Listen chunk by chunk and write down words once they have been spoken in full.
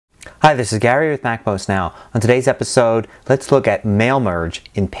Hi, this is Gary with MacMost Now. On today's episode, let's look at mail merge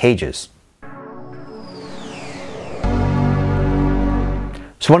in Pages.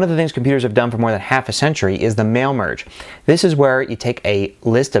 So one of the things computers have done for more than half a century is the mail merge. This is where you take a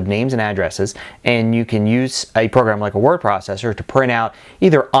list of names and addresses and you can use a program like a word processor to print out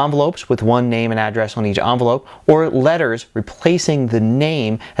either envelopes with one name and address on each envelope or letters replacing the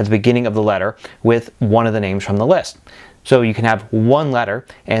name at the beginning of the letter with one of the names from the list. So you can have one letter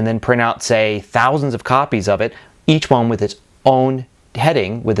and then print out, say, thousands of copies of it, each one with its own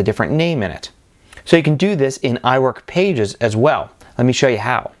heading with a different name in it. So you can do this in iWork Pages as well. Let me show you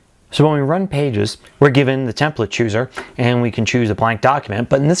how. So when we run Pages, we're given the template chooser and we can choose a blank document,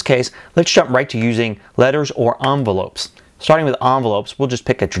 but in this case, let's jump right to using letters or envelopes. Starting with envelopes, we'll just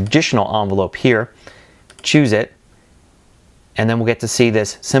pick a traditional envelope here, choose it, and then we'll get to see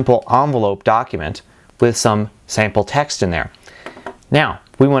this simple envelope document with some sample text in there. Now,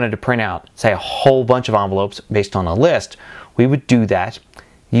 if we wanted to print out, say, a whole bunch of envelopes based on a list, we would do that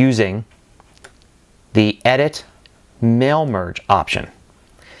using the Edit Mail Merge option.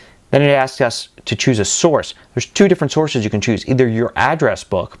 Then it asks us to choose a source. There's two different sources you can choose, either your address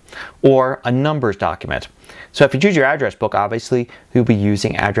book or a numbers document. So if you choose your address book, obviously you'll be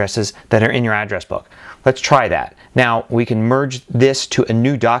using addresses that are in your address book. Let's try that. Now we can merge this to a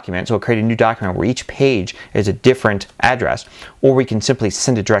new document, so we'll create a new document where each page is a different address, or we can simply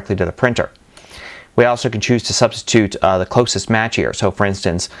send it directly to the printer. We also can choose to substitute the closest match here. So for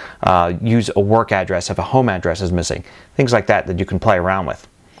instance, use a work address if a home address is missing. Things like that that you can play around with.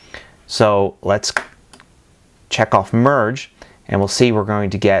 So let's check off merge and we'll see we're going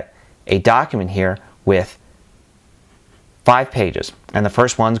to get a document here with 5 pages. And the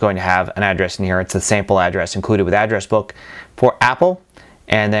first one's going to have an address in here. It's the sample address included with address book for Apple.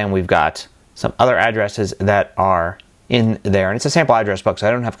 And then we've got some other addresses that are in there. And it's a sample address book, so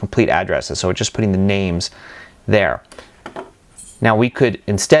I don't have complete addresses. So we're just putting the names there. Now we could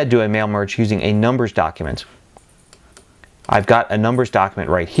instead do a mail merge using a numbers document. I've got a numbers document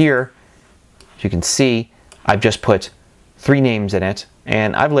right here. As you can see, I've just put 3 names in it,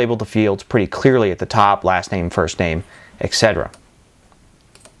 and I've labeled the fields pretty clearly at the top: last name, first name, etc.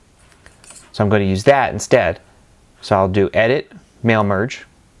 So I'm going to use that instead. So I'll do Edit, Mail Merge,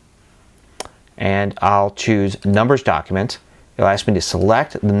 and I'll choose Numbers Document. It'll ask me to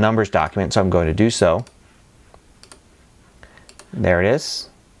select the numbers document, so I'm going to do so. There it is.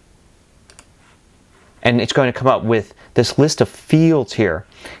 And it's going to come up with this list of fields here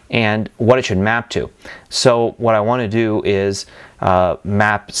and what it should map to. So what I want to do is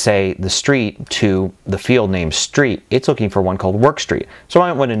map, say, the street to the field named Street. It's looking for one called Work Street. So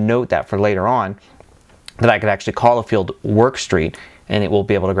I want to note that for later on, that I could actually call a field Work Street and it will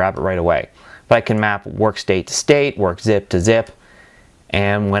be able to grab it right away. But I can map work state to state, work zip to zip,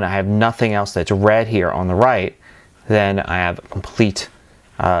 and when I have nothing else that's red here on the right, then I have a complete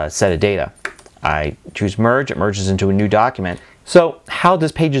set of data. I choose merge, it merges into a new document. So how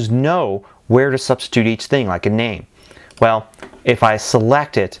does Pages know where to substitute each thing, like a name? Well, if I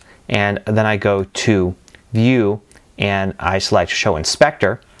select it and then I go to View and I select Show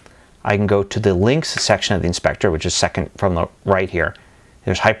Inspector, I can go to the Links section of the inspector, which is second from the right here.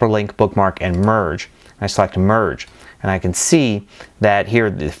 There's Hyperlink, Bookmark, and Merge. I select Merge, and I can see that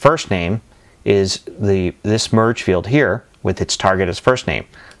here the first name is this merge field here with its target as first name.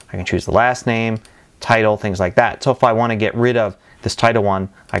 I can choose the last name, title, things like that. So if I want to get rid of this title one,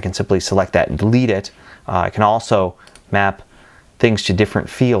 I can simply select that and delete it. I can also map things to different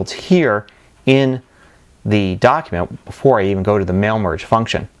fields here in the document before I even go to the mail merge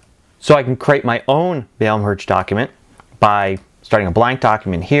function. So I can create my own mail merge document by starting a blank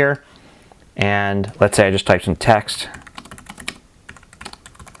document here, and let's say I just type some text,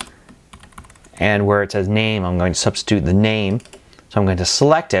 and where it says name, I'm going to substitute the name. So I'm going to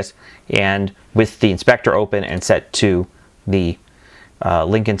select it, and with the inspector open and set to the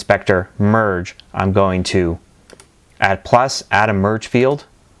link inspector merge, I'm going to add plus, add a merge field,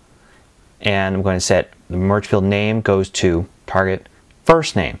 and I'm going to set the merge field name goes to target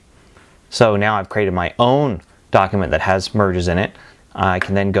first name. So now I've created my own document that has merges in it. I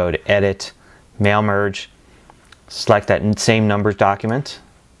can then go to Edit, Mail Merge, select that same numbers document,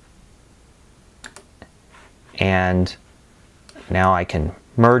 and now I can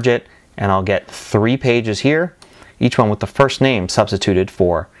merge it, and I'll get 3 pages here, each one with the first name substituted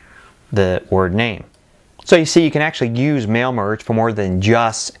for the word name. So you see, you can actually use mail merge for more than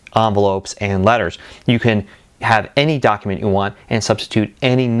just envelopes and letters. You can have any document you want and substitute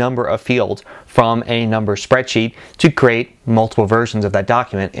any number of fields from any number spreadsheet to create multiple versions of that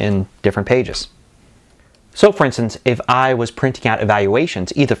document in different pages. So for instance, if I was printing out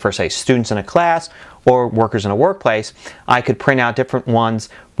evaluations, either for say students in a class or workers in a workplace, I could print out different ones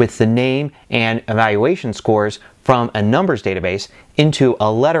with the name and evaluation scores from a numbers database into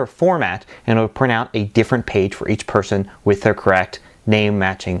a letter format, and it would print out a different page for each person with their correct name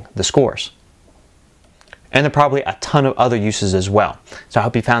matching the scores. And there are probably a ton of other uses as well. So I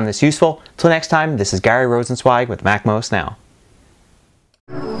hope you found this useful. Till next time, this is Gary Rosenzweig with MacMost Now.